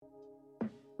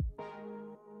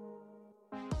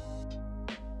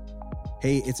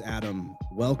Hey, it's Adam.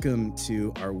 Welcome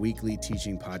to our weekly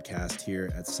teaching podcast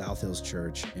here at South Hills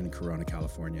Church in Corona,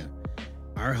 California.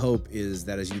 Our hope is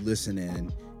that as you listen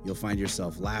in, you'll find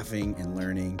yourself laughing and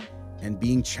learning and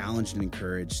being challenged and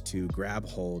encouraged to grab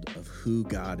hold of who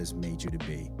God has made you to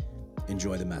be.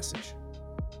 Enjoy the message.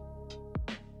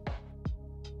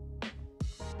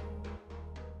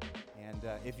 And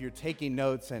if you're taking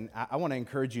notes, and I want to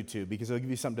encourage you to, because it'll give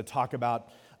you something to talk about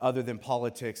other than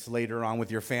politics later on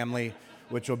with your family,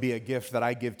 which will be a gift that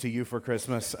I give to you for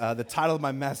Christmas. The title of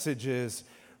my message is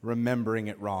Remembering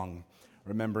It Wrong.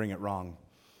 Remembering It Wrong.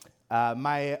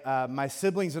 My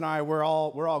siblings and I, we're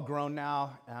all grown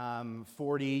now,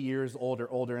 40 years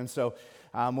older, and so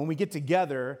when we get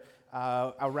together,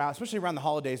 especially around the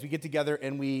holidays, we get together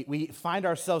and we find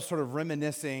ourselves sort of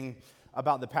reminiscing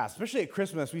about the past. Especially at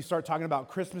Christmas, we start talking about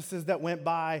Christmases that went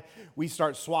by. We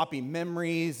start swapping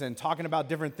memories and talking about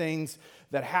different things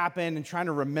that happened and trying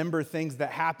to remember things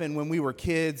that happened when we were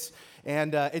kids.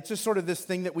 And it's just sort of this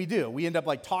thing that we do. We end up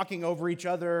like talking over each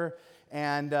other,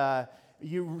 and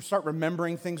you start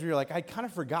remembering things where you're like, I'd kind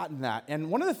of forgotten that.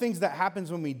 And one of the things that happens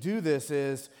when we do this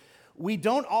is we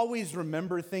don't always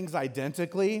remember things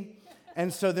identically.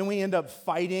 And so then we end up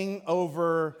fighting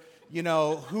over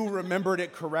who remembered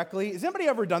it correctly. Has anybody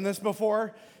ever done this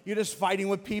before? You're just fighting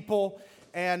with people.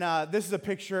 And this is a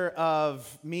picture of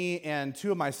me and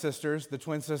two of my sisters, the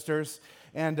twin sisters.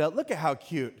 And look at how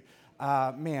cute.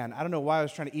 Man, I don't know why I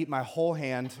was trying to eat my whole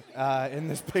hand in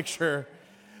this picture,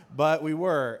 but we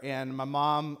were. And my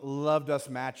mom loved us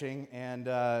matching. And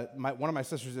one of my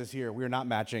sisters is here. We are not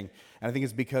matching. And I think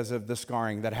it's because of the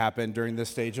scarring that happened during this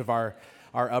stage of our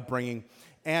upbringing.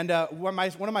 And one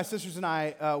of my sisters and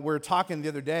I were talking the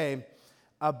other day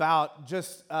about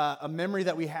just a memory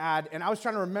that we had, and I was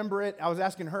trying to remember it. I was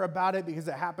asking her about it because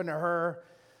it happened to her.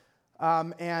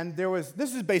 And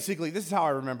this is how I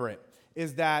remember it,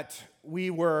 is that we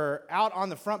were out on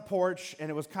the front porch, and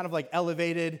it was kind of like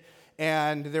elevated,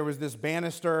 and there was this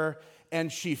banister,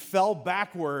 and she fell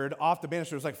backward off the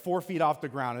banister. It was like 4 feet off the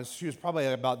ground. She was probably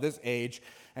about this age,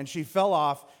 and she fell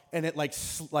off, and it like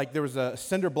there was a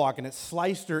cinder block, and it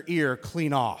sliced her ear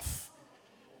clean off.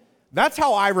 That's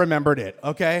how I remembered it,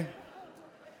 okay?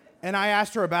 And I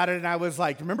asked her about it, and I was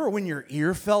like, remember when your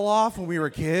ear fell off when we were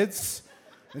kids?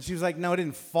 And she was like, no, it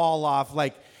didn't fall off.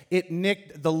 Like, it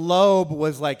nicked, the lobe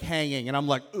was like hanging. And I'm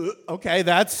like, okay,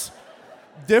 that's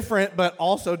different, but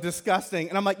also disgusting.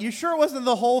 And I'm like, you sure it wasn't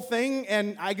the whole thing?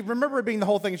 And I remember it being the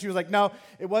whole thing. And she was like, no,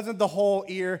 it wasn't the whole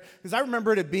ear. Because I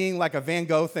remembered it being like a Van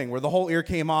Gogh thing where the whole ear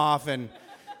came off and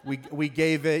we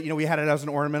gave it, we had it as an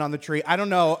ornament on the tree. I don't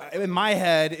know. In my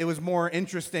head, it was more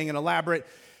interesting and elaborate.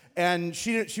 And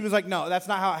she was like, no, that's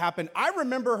not how it happened. I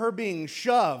remember her being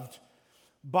shoved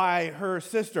by her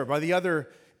sister, by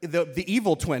the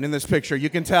evil twin in this picture.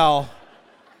 You can tell,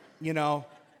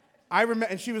 I remember,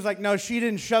 and she was like, no, she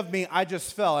didn't shove me, I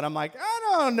just fell. And I'm like, I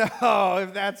don't know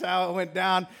if that's how it went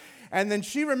down. And then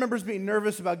she remembers being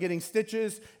nervous about getting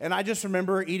stitches, and I just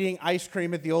remember eating ice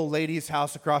cream at the old lady's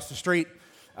house across the street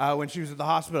when she was at the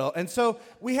hospital. And so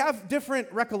we have different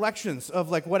recollections of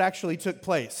like what actually took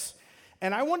place.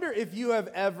 And I wonder if you have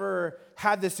ever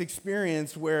had this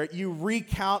experience where you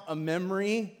recount a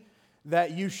memory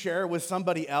that you share with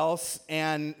somebody else,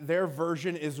 and their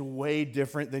version is way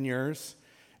different than yours.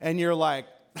 And you're like,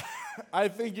 I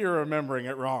think you're remembering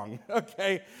it wrong,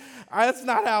 okay? That's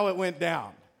not how it went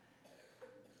down.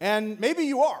 And maybe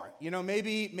you are.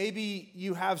 Maybe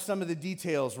you have some of the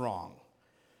details wrong.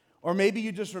 Or maybe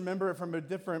you just remember it from a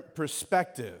different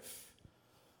perspective.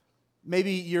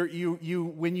 Maybe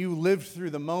when you lived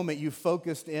through the moment, you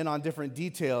focused in on different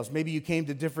details. Maybe you came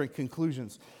to different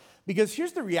conclusions. Because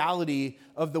here's the reality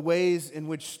of the ways in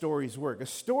which stories work. A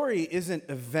story isn't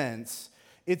events.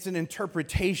 It's an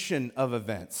interpretation of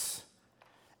events.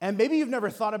 And maybe you've never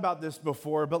thought about this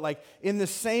before, but like in the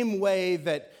same way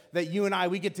that you and I,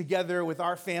 we get together with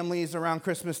our families around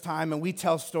Christmas time and we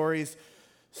tell stories,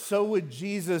 so would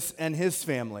Jesus and his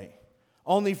family.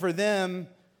 Only for them,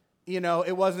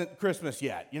 it wasn't Christmas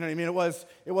yet. You know what I mean?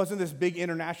 It wasn't this big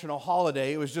international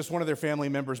holiday. It was just one of their family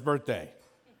members' birthday.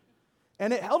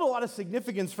 And it held a lot of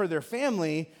significance for their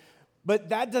family, but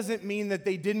that doesn't mean that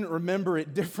they didn't remember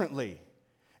it differently.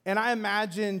 And I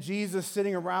imagine Jesus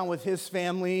sitting around with his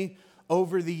family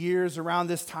over the years around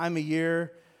this time of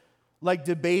year, like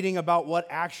debating about what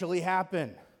actually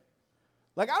happened.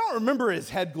 Like, I don't remember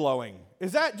his head glowing.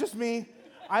 Is that just me?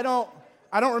 I don't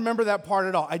remember that part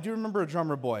at all. I do remember a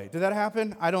drummer boy. Did that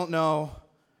happen? I don't know.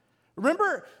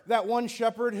 Remember that one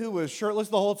shepherd who was shirtless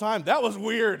the whole time? That was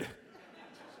weird.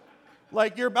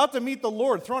 Like, you're about to meet the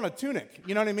Lord, throw on a tunic.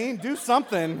 You know what I mean? Do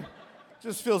something.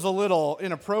 Just feels a little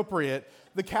inappropriate.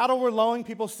 The cattle were lowing,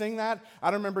 people sing that. I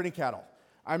don't remember any cattle.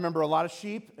 I remember a lot of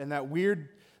sheep and that weird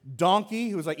donkey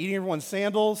who was like eating everyone's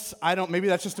sandals. Maybe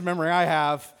that's just a memory I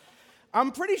have.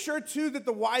 I'm pretty sure too that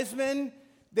the wise men,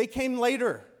 they came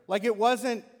later. Like it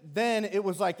wasn't then, it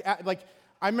was like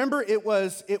I remember it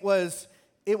was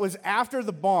after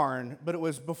the barn, but it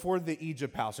was before the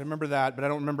Egypt house. I remember that, but I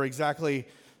don't remember exactly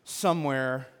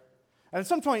somewhere. And at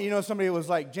some point, somebody was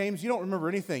like, James, you don't remember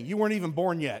anything. You weren't even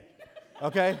born yet,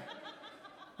 okay?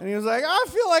 And he was like, I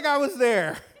feel like I was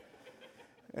there.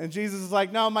 And Jesus is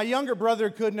like, no, my younger brother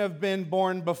couldn't have been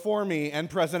born before me and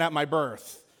present at my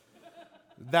birth.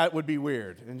 That would be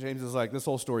weird. And James is like, this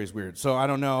whole story is weird, so I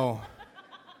don't know.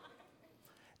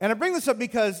 And I bring this up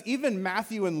because even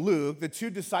Matthew and Luke, the two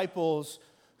disciples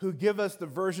who give us the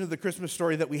version of the Christmas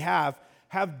story that we have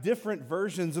different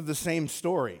versions of the same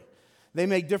story. They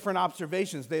make different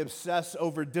observations. They obsess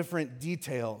over different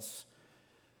details.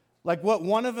 Like what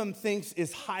one of them thinks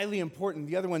is highly important,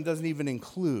 the other one doesn't even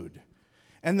include.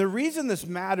 And the reason this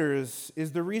matters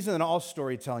is the reason that all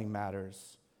storytelling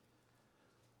matters.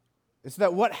 It's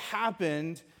that what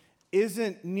happened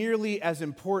isn't nearly as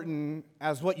important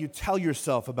as what you tell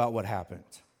yourself about what happened.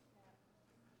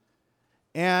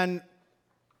 And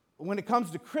when it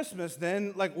comes to Christmas,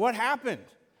 then, like, what happened?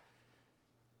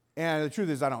 And the truth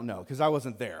is, I don't know, because I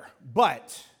wasn't there.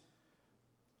 But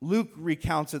Luke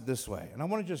recounts it this way, and I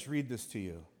want to just read this to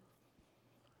you.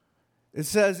 It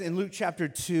says in Luke chapter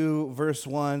 2, verse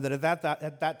 1, that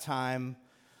at that time,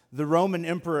 the Roman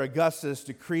Emperor Augustus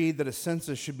decreed that a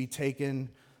census should be taken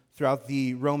throughout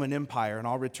the Roman Empire, and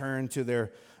all returned to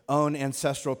their own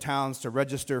ancestral towns to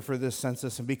register for this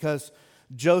census. And because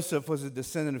Joseph was a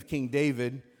descendant of King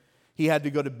David, he had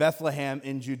to go to Bethlehem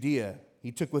in Judea.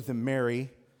 He took with him Mary,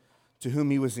 to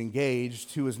whom he was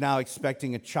engaged, who was now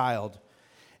expecting a child.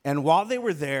 And while they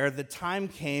were there, the time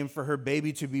came for her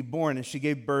baby to be born, and she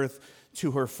gave birth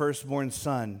to her firstborn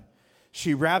son.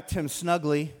 She wrapped him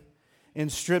snugly in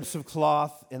strips of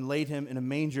cloth and laid him in a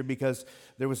manger because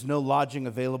there was no lodging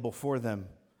available for them.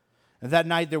 And that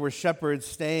night there were shepherds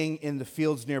staying in the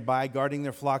fields nearby, guarding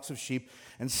their flocks of sheep.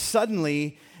 And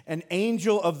suddenly an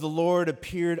angel of the Lord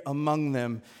appeared among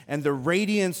them, and the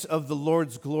radiance of the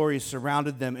Lord's glory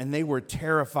surrounded them, and they were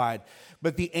terrified.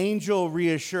 But the angel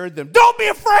reassured them, "Don't be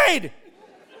afraid!"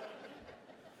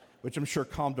 Which I'm sure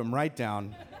calmed them right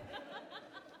down.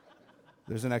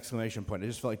 There's an exclamation point. I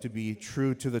just felt like to be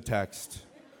true to the text,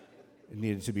 it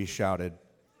needed to be shouted.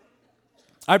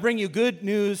 I bring you good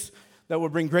news that will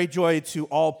bring great joy to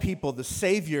all people. The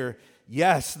Savior,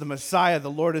 yes, the Messiah,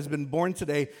 the Lord, has been born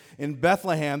today in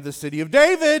Bethlehem, the city of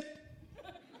David.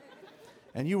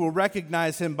 And you will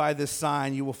recognize him by this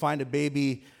sign. You will find a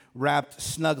baby wrapped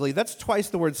snugly. That's twice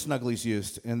the word snugly is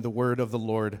used in the word of the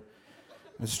Lord.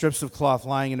 And strips of cloth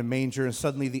lying in a manger. And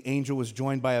suddenly the angel was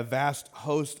joined by a vast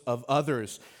host of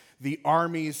others, the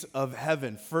armies of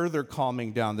heaven, further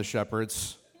calming down the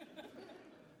shepherds,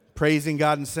 praising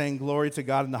God and saying, "Glory to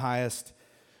God in the highest,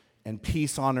 and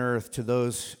peace on earth to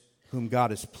those whom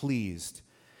God is pleased."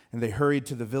 And they hurried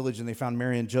to the village, and they found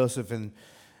Mary and Joseph, and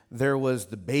there was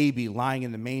the baby lying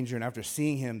in the manger. And after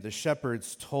seeing him, the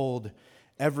shepherds told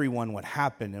everyone what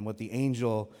happened and what the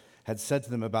angel had said to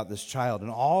them about this child.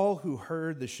 And all who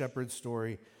heard the shepherd's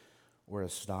story were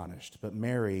astonished. But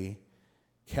Mary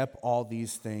kept all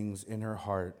these things in her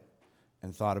heart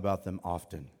and thought about them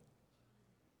often.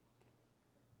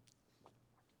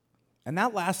 And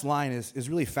that last line is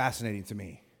really fascinating to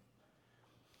me.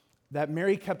 That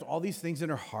Mary kept all these things in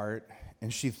her heart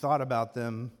and she thought about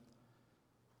them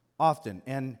often.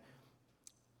 And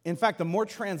in fact, the more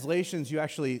translations you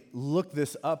actually look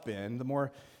this up in, the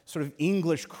more sort of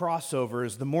English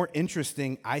crossovers, the more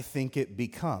interesting I think it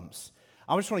becomes.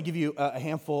 I just want to give you a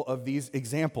handful of these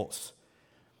examples.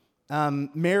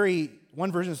 Mary,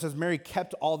 one version says, Mary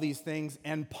kept all these things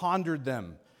and pondered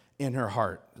them in her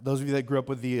heart. Those of you that grew up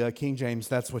with the King James,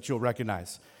 that's what you'll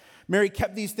recognize. Mary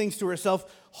kept these things to herself,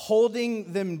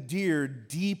 holding them dear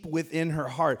deep within her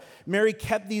heart. Mary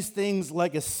kept these things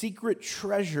like a secret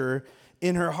treasure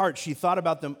in her heart. She thought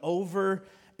about them over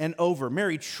and over.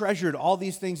 Mary treasured all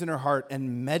these things in her heart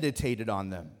and meditated on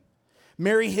them.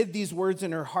 Mary hid these words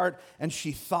in her heart and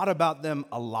she thought about them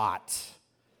a lot.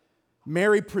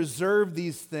 Mary preserved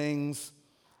these things,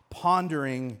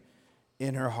 pondering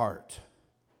in her heart.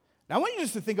 Now, I want you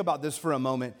just to think about this for a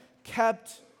moment.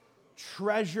 Kept,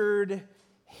 treasured,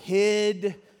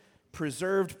 hid,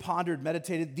 preserved, pondered,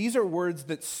 meditated. These are words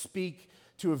that speak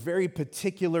to a very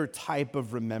particular type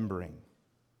of remembering.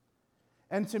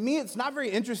 And to me, it's not very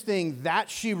interesting that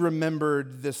she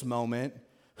remembered this moment.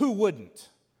 Who wouldn't?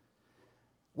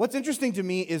 What's interesting to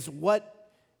me is what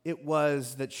it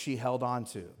was that she held on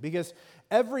to, because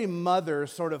every mother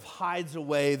sort of hides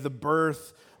away the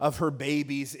birth of her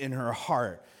babies in her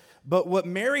heart. But what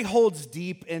Mary holds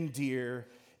deep and dear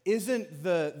isn't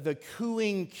the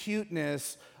cooing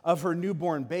cuteness of her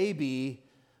newborn baby,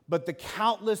 but the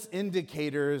countless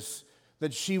indicators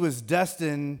that she was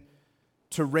destined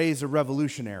to raise a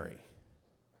revolutionary.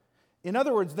 In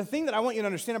other words, the thing that I want you to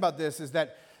understand about this is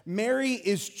that Mary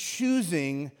is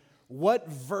choosing what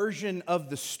version of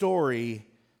the story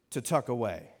to tuck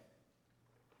away.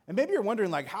 And maybe you're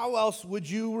wondering, like, how else would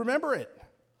you remember it?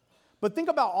 But think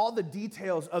about all the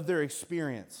details of their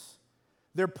experience.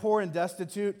 They're poor and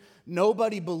destitute.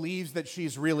 Nobody believes that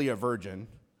she's really a virgin.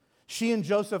 She and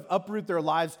Joseph uproot their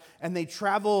lives and they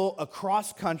travel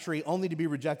across country only to be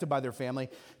rejected by their family.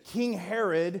 King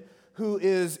Herod, who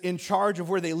is in charge of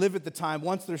where they live at the time,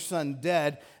 wants their son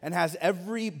dead and has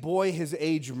every boy his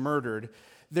age murdered.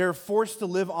 They're forced to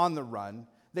live on the run.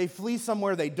 They flee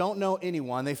somewhere they don't know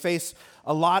anyone. They face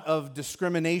a lot of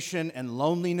discrimination and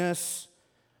loneliness.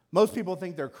 Most people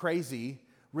think they're crazy.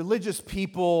 Religious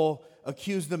people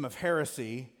accuse them of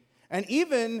heresy. And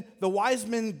even the wise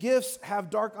men's gifts have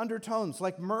dark undertones,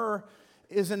 like myrrh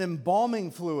is an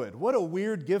embalming fluid. What a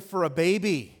weird gift for a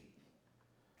baby.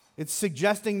 It's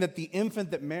suggesting that the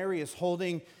infant that Mary is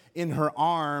holding in her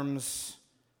arms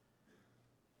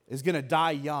is going to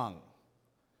die young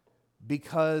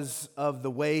because of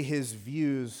the way his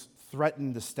views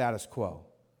threaten the status quo.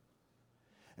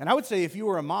 And I would say if you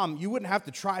were a mom, you wouldn't have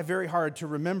to try very hard to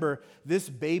remember this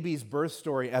baby's birth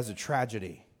story as a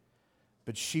tragedy.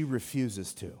 But she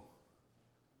refuses to.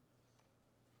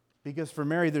 Because for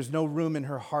Mary, there's no room in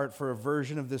her heart for a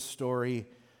version of this story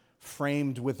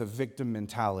framed with a victim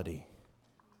mentality.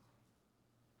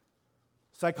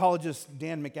 Psychologist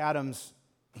Dan McAdams,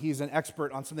 he's an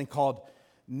expert on something called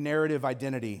narrative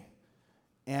identity.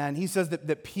 And he says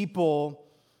that people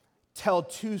tell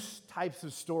two types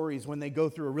of stories when they go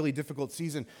through a really difficult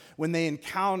season, when they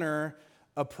encounter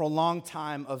a prolonged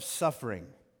time of suffering.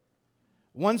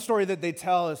 One story that they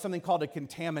tell is something called a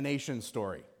contamination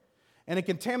story. And a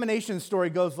contamination story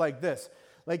goes like this.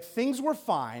 Like, things were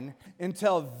fine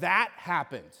until that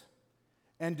happened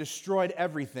and destroyed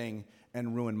everything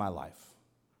and ruined my life.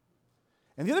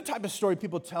 And the other type of story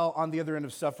people tell on the other end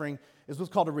of suffering is what's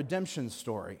called a redemption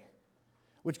story,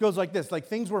 which goes like this. Like,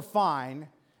 things were fine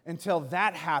until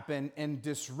that happened and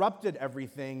disrupted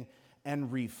everything and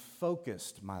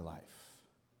refocused my life.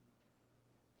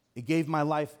 It gave my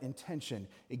life intention.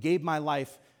 It gave my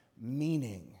life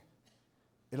meaning.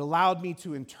 It allowed me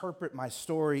to interpret my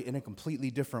story in a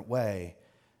completely different way.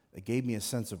 It gave me a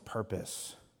sense of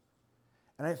purpose.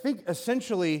 And I think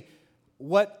essentially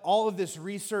what all of this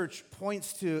research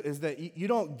points to is that you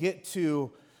don't get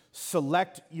to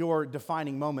select your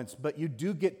defining moments, but you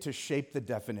do get to shape the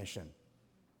definition.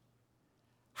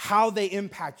 How they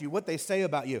impact you, what they say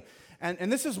about you.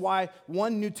 And this is why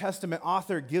one New Testament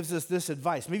author gives us this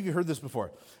advice. Maybe you've heard this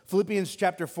before. Philippians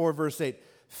chapter 4, verse 8.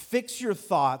 Fix your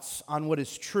thoughts on what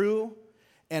is true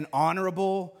and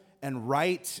honorable and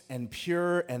right and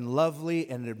pure and lovely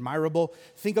and admirable.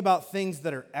 Think about things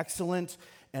that are excellent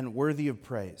and worthy of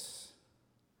praise.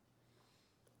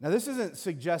 Now, this isn't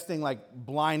suggesting like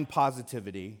blind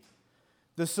positivity.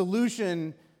 The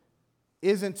solution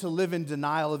isn't to live in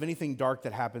denial of anything dark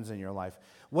that happens in your life.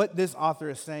 What this author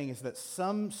is saying is that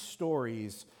some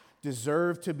stories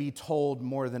deserve to be told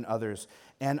more than others.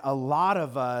 And a lot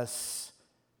of us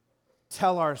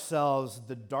tell ourselves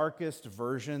the darkest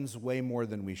versions way more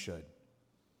than we should.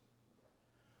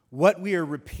 What we are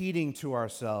repeating to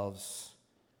ourselves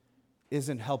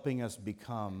isn't helping us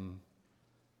become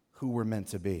who we're meant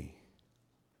to be.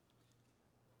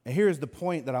 And here's the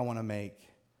point that I want to make.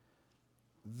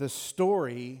 The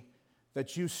story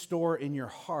that you store in your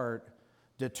heart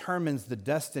determines the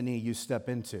destiny you step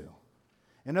into.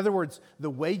 In other words, the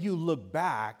way you look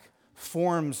back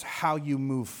forms how you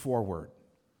move forward.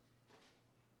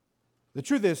 The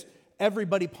truth is,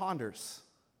 everybody ponders.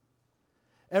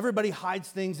 Everybody hides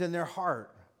things in their heart.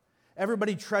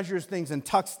 Everybody treasures things and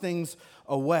tucks things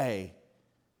away.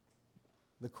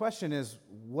 The question is,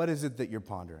 what is it that you're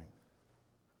pondering?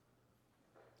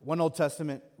 One Old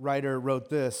Testament writer wrote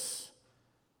this,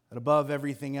 that above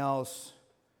everything else,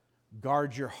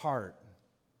 guard your heart,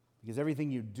 because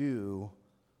everything you do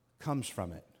comes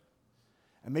from it.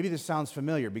 And maybe this sounds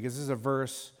familiar, because this is a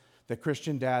verse that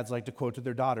Christian dads like to quote to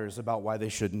their daughters about why they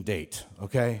shouldn't date,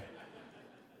 okay?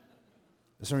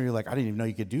 Some of you are like, I didn't even know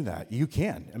you could do that. You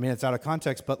can. I mean, it's out of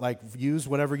context, but like, use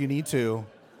whatever you need to.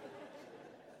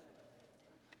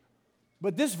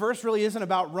 But this verse really isn't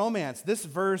about romance. This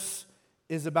verse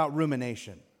is about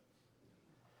rumination.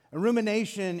 And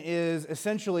rumination is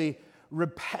essentially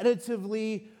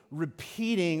repetitively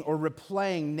repeating or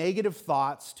replaying negative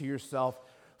thoughts to yourself,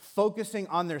 focusing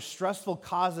on their stressful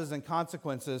causes and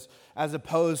consequences as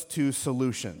opposed to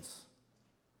solutions.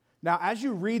 Now, as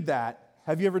you read that,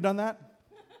 have you ever done that?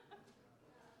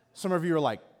 Some of you are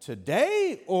like,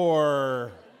 today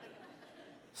or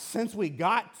since we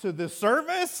got to the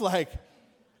service? Like,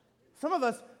 some of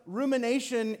us,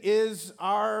 rumination is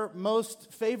our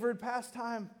most favored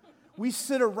pastime. We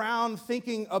sit around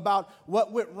thinking about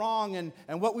what went wrong and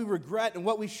what we regret and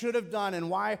what we should have done and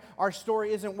why our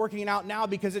story isn't working out now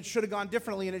because it should have gone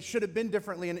differently and it should have been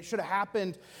differently and it should have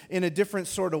happened in a different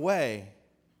sort of way.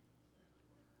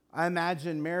 I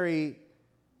imagine Mary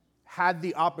had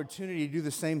the opportunity to do the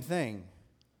same thing,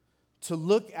 to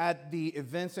look at the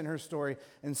events in her story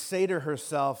and say to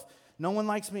herself, no one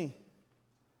likes me.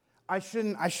 I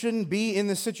shouldn't be in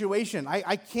this situation.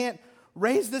 I can't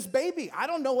raise this baby. I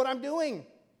don't know what I'm doing.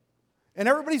 And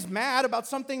everybody's mad about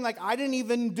something like I didn't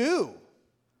even do.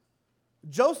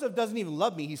 Joseph doesn't even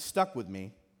love me. He's stuck with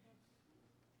me.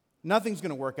 Nothing's going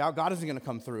to work out. God isn't going to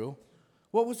come through.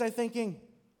 What was I thinking?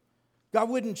 God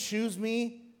wouldn't choose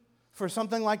me for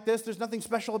something like this. There's nothing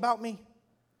special about me.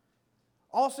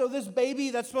 Also, this baby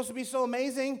that's supposed to be so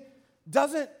amazing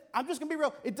I'm just going to be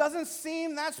real, it doesn't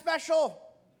seem that special.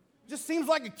 It just seems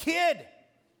like a kid.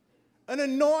 An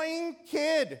annoying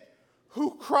kid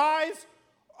who cries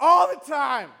all the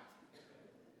time.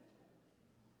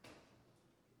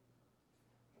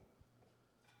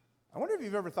 I wonder if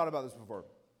you've ever thought about this before.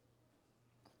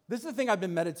 This is the thing I've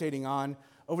been meditating on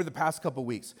over the past couple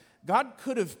weeks. God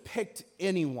could have picked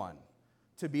anyone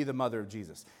to be the mother of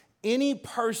Jesus. Any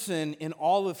person in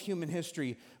all of human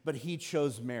history, but he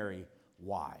chose Mary.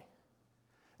 Why?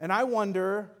 And I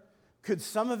wonder, could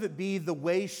some of it be the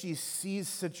way she sees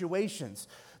situations,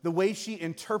 the way she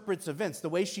interprets events, the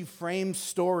way she frames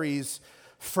stories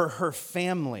for her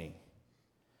family?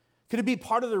 Could it be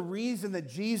part of the reason that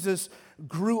Jesus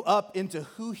grew up into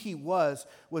who he was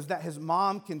that his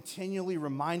mom continually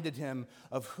reminded him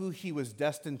of who he was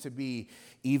destined to be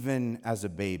even as a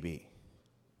baby?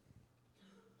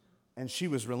 And she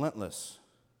was relentless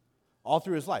all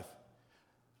through his life.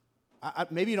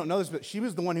 Maybe you don't know this, but she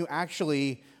was the one who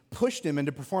actually pushed him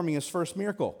into performing his first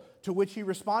miracle, to which he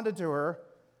responded to her,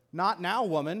 "Not now,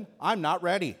 woman, I'm not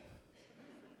ready."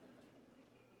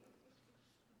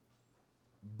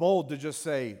 Bold to just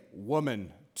say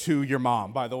woman to your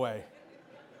mom, by the way.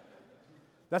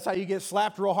 That's how you get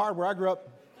slapped real hard where I grew up.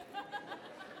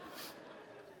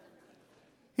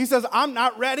 He says, "I'm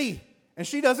not ready," and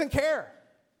she doesn't care.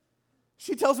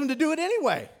 She tells him to do it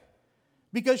anyway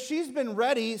because she's been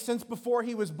ready since before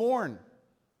he was born.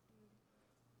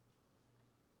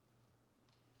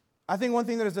 I think one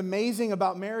thing that is amazing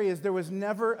about Mary is there was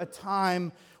never a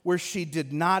time where she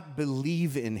did not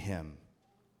believe in him.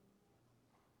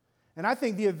 And I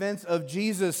think the events of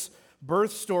Jesus'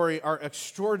 birth story are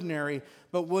extraordinary,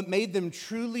 but what made them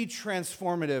truly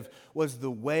transformative was the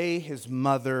way his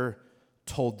mother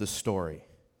told the story.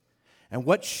 And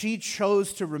what she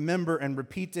chose to remember and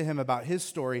repeat to him about his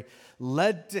story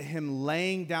led to him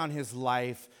laying down his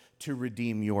life to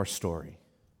redeem your story.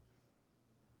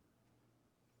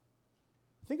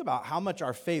 Think about how much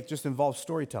our faith just involves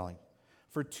storytelling.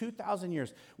 For 2,000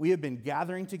 years, we have been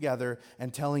gathering together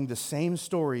and telling the same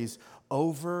stories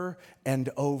over and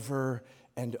over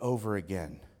and over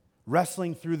again,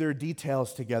 wrestling through their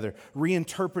details together,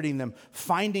 reinterpreting them,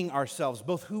 finding ourselves,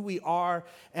 both who we are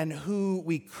and who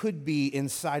we could be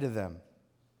inside of them.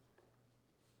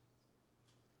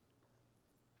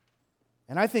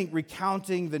 And I think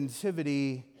recounting the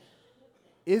Nativity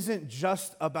isn't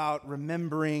just about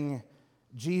remembering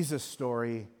Jesus'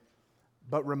 story,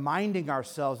 but reminding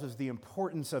ourselves of the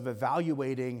importance of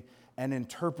evaluating and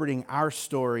interpreting our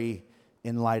story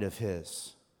in light of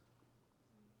his.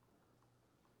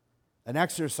 An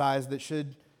exercise that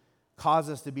should cause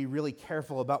us to be really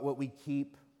careful about what we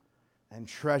keep and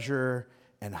treasure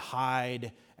and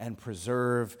hide and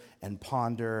preserve and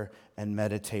ponder and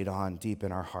meditate on deep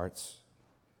in our hearts.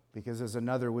 Because as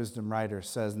another wisdom writer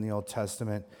says in the Old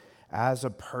Testament, as a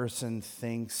person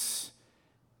thinks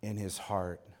in his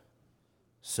heart,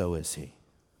 so is he.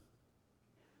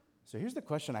 So here's the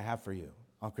question I have for you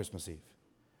on Christmas Eve.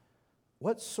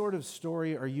 What sort of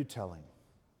story are you telling?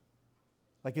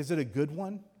 Like, is it a good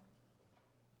one?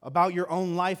 About your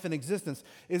own life and existence?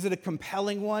 Is it a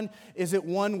compelling one? Is it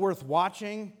one worth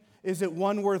watching? Is it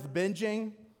one worth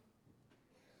binging?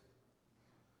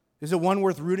 Is it one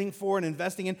worth rooting for and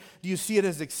investing in? Do you see it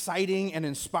as exciting and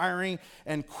inspiring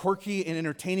and quirky and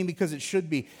entertaining? Because it should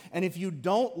be. And if you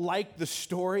don't like the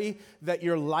story that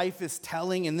your life is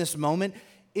telling in this moment,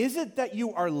 is it that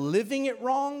you are living it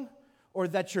wrong or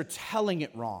that you're telling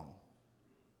it wrong?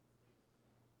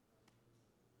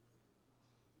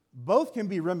 Both can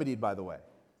be remedied, by the way.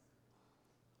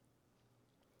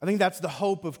 I think that's the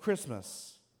hope of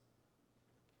Christmas.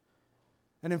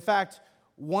 And in fact,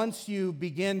 once you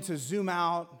begin to zoom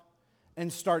out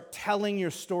and start telling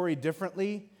your story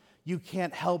differently, you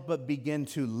can't help but begin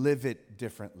to live it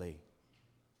differently.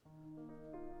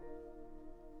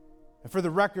 And for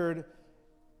the record,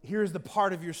 here's the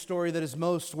part of your story that is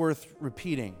most worth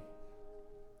repeating.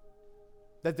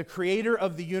 That the creator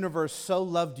of the universe so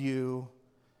loved you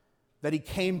that he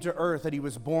came to earth, that he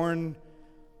was born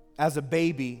as a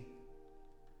baby,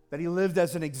 that he lived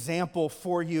as an example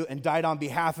for you and died on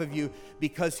behalf of you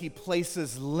because he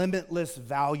places limitless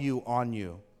value on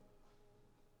you.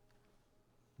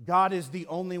 God is the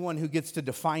only one who gets to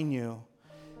define you.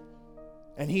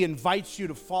 And he invites you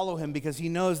to follow him because he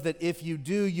knows that if you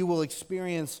do, you will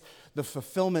experience the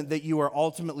fulfillment that you are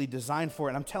ultimately designed for.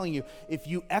 And I'm telling you, if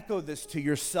you echo this to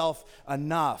yourself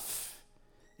enough,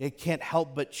 it can't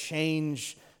help but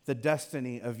change the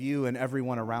destiny of you and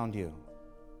everyone around you.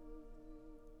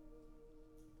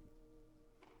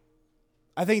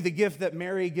 I think the gift that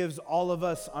Mary gives all of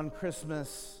us on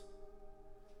Christmas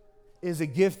is a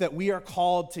gift that we are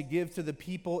called to give to the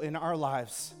people in our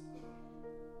lives.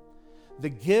 The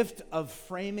gift of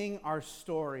framing our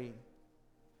story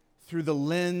through the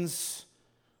lens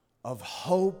of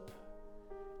hope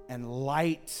and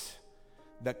light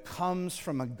that comes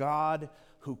from a God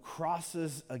who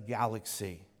crosses a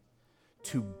galaxy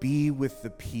to be with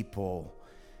the people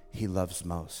he loves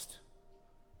most.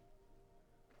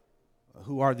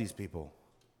 Who are these people?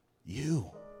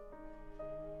 You.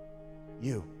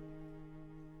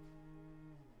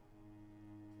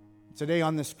 Today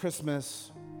on this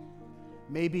Christmas,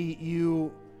 maybe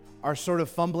you are sort of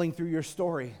fumbling through your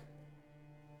story.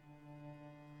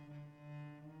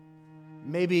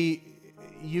 Maybe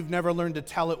you've never learned to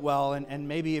tell it well, and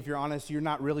maybe if you're honest, you're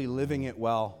not really living it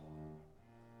well.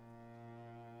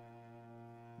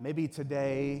 Maybe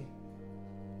today,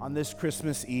 on this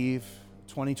Christmas Eve,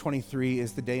 2023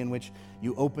 is the day in which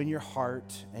you open your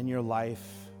heart and your life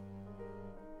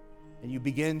and you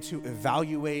begin to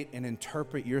evaluate and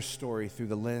interpret your story through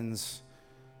the lens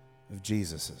of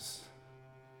Jesus's.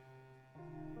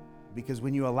 Because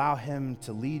when you allow him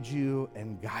to lead you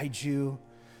and guide you,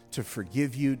 to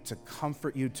forgive you, to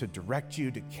comfort you, to direct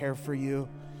you, to care for you,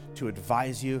 to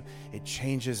advise you, it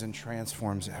changes and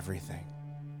transforms everything.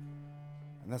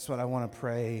 And that's what I want to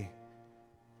pray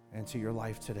into your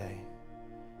life today.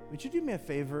 Would you do me a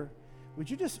favor? Would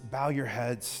you just bow your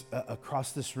heads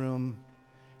across this room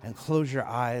and close your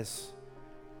eyes?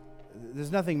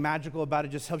 There's nothing magical about it.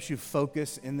 It just helps you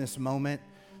focus in this moment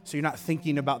so you're not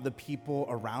thinking about the people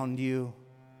around you.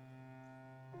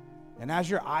 And as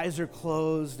your eyes are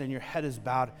closed and your head is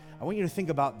bowed, I want you to think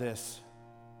about this.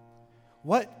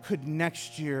 What could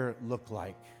next year look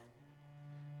like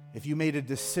if you made a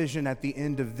decision at the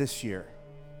end of this year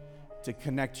to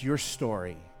connect your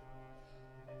story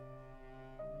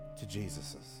to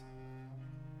Jesus's?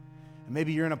 And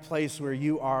maybe you're in a place where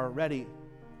you are ready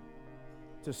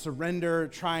to surrender,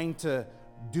 trying to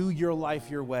do your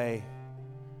life your way,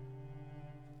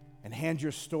 and hand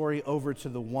your story over to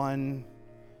the one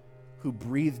who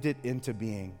breathed it into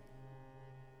being.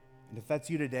 And if that's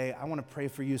you today, I want to pray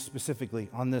for you specifically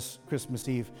on this Christmas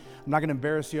Eve. I'm not going to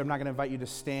embarrass you. I'm not going to invite you to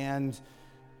stand.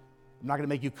 I'm not going to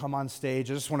make you come on stage.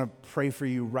 I just want to pray for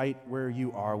you right where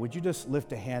you are. Would you just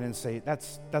lift a hand and say,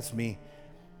 that's me.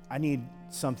 I need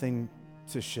something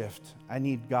to shift. I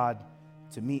need God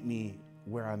to meet me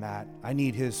where I'm at. I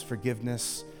need his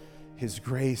forgiveness, his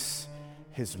grace,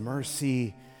 his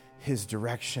mercy, his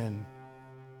direction.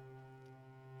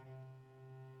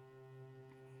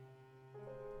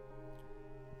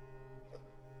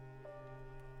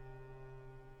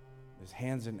 There's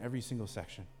hands in every single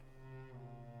section.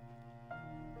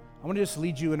 I want to just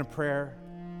lead you in a prayer.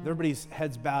 Everybody's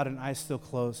heads bowed and eyes still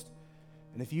closed.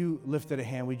 And if you lifted a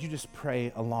hand, would you just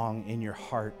pray along in your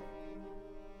heart?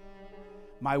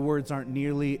 My words aren't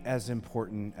nearly as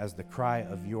important as the cry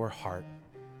of your heart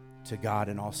to God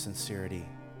in all sincerity.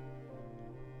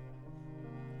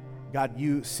 God,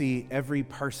 you see every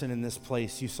person in this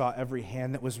place. You saw every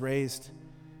hand that was raised.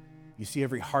 You see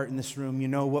every heart in this room. You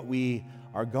know what we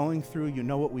are going through. You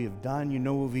know what we have done. You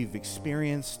know what we've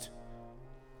experienced.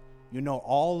 You know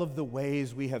all of the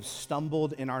ways we have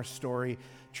stumbled in our story,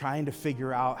 trying to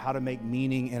figure out how to make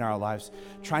meaning in our lives,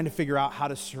 trying to figure out how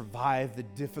to survive the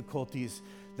difficulties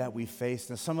that we face.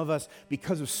 And some of us,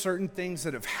 because of certain things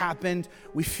that have happened,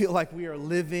 we feel like we are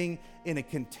living in a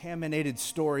contaminated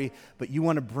story, but you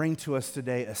want to bring to us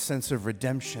today a sense of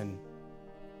redemption.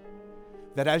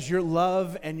 That as your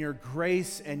love and your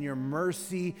grace and your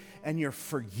mercy and your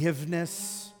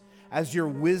forgiveness, as your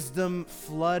wisdom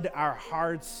flood our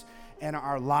hearts and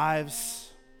our lives,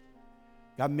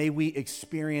 God, may we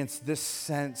experience this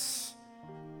sense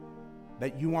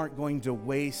that you aren't going to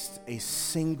waste a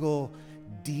single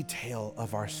detail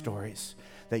of our stories,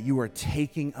 that you are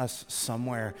taking us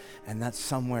somewhere, and that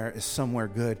somewhere is somewhere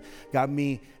good. God,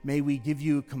 may we give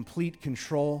you complete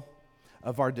control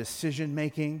of our decision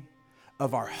making,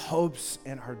 of our hopes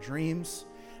and our dreams.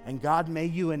 And God, may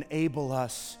you enable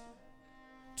us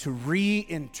to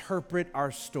reinterpret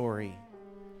our story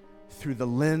through the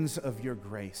lens of your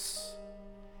grace.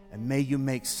 And may you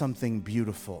make something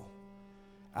beautiful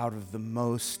out of the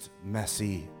most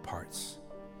messy parts.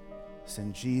 It's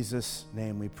in Jesus'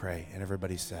 name we pray. And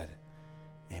everybody said,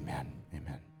 amen,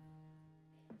 amen.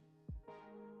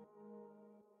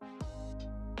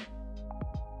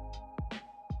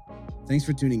 Thanks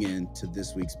for tuning in to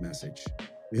this week's message.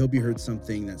 We hope you heard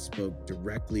something that spoke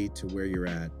directly to where you're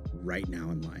at right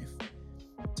now in life.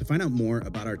 To find out more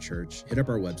about our church, hit up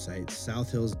our website,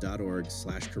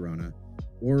 southhills.org/corona,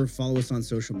 or follow us on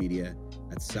social media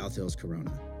at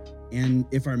southhillscorona. And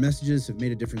if our messages have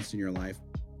made a difference in your life,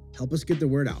 help us get the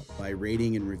word out by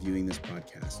rating and reviewing this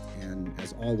podcast. And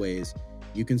as always,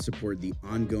 you can support the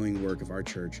ongoing work of our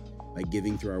church by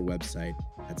giving through our website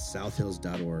at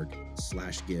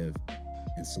southhills.org/give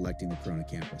and selecting the Corona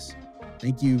campus.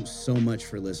 Thank you so much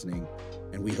for listening,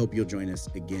 and we hope you'll join us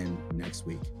again next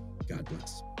week. God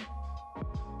bless.